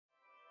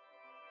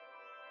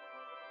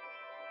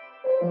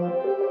Blue,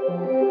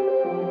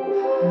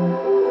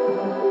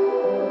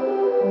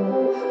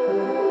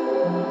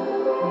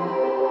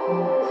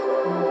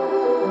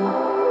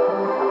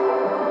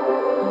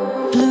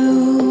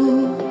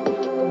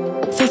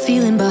 the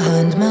feeling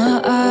behind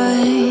my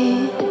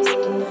eyes.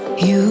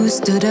 You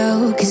stood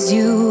out 'cause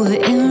you were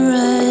in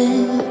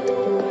red.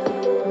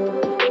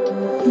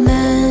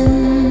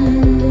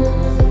 Then,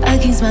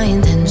 against my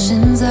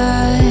intentions,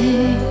 I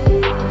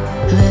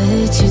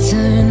let you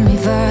turn me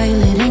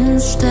violet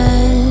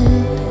instead.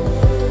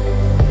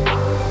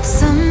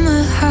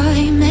 Summer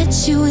high,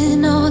 met you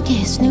in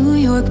August. New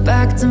York,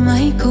 back to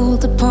my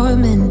cold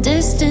apartment.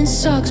 Distance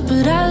sucks,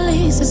 but at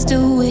least I'm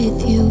still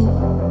with you.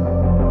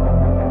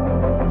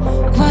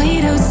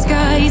 Whiteout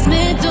skies,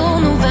 middle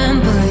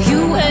November.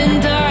 You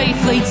and I,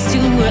 flights to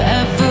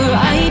wherever.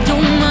 I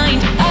don't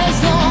mind, as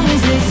long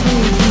as it's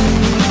with you.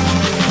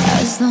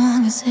 As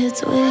long as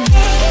it's with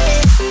you.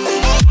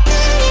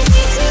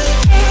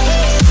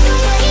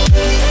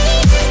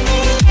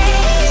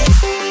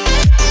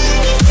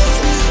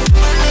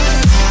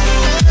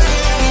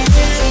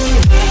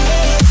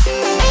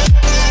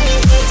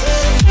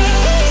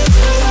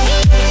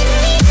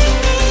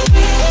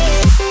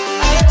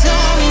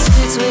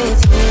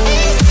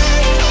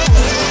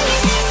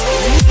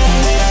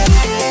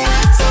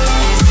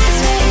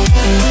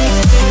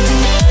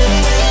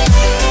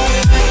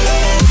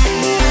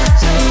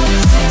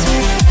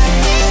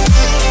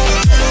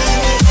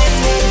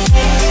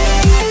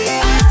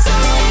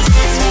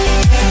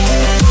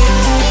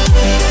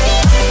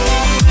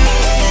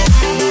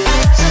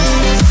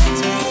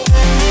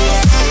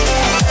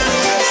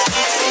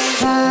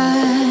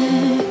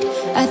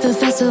 The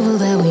festival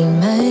that we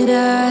met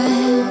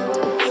at,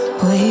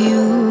 where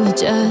you were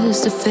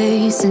just a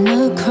face in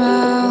a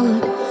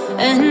crowd.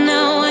 And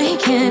now I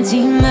can't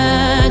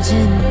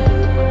imagine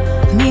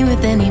me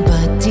with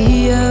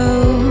anybody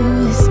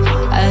else,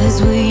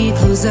 as we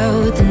close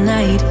out the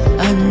night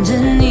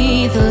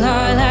underneath the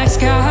lilac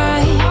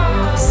sky.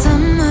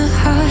 Summer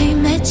high,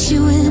 met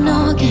you in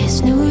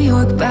August. New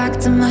York, back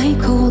to my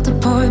cold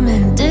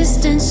apartment.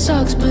 Distance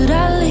sucks, but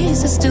at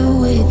least I'm still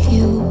with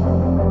you.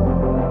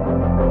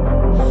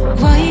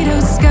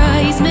 Whiteout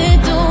skies,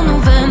 middle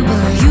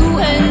November. You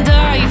and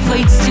I,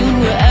 flights to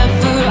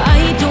wherever.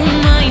 I don't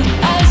mind,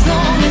 as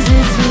long as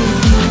it's with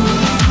you.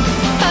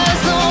 As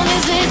long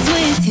as it's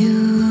with you.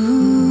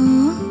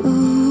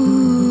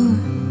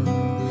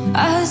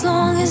 As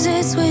long as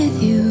it's with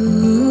you.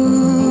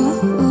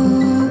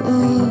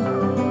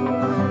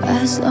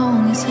 As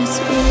long as it's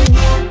with you.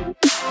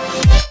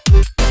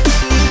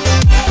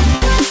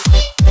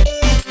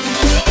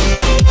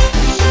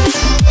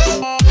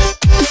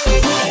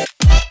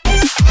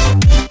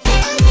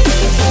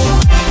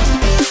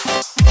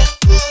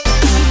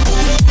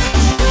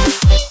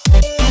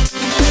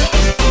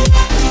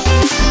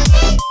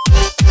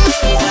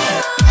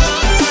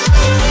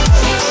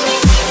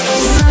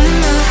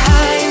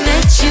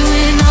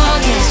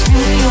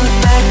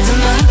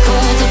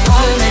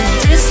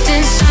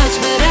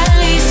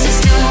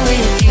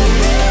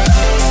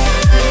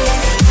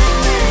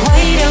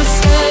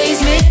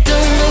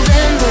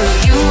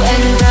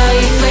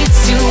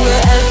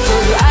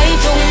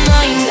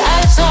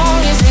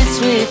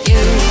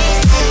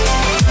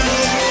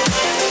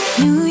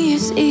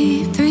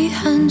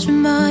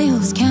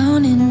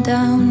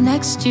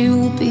 Next year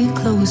will be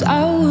close.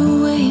 I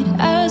will wait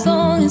as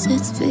long as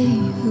it's for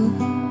you.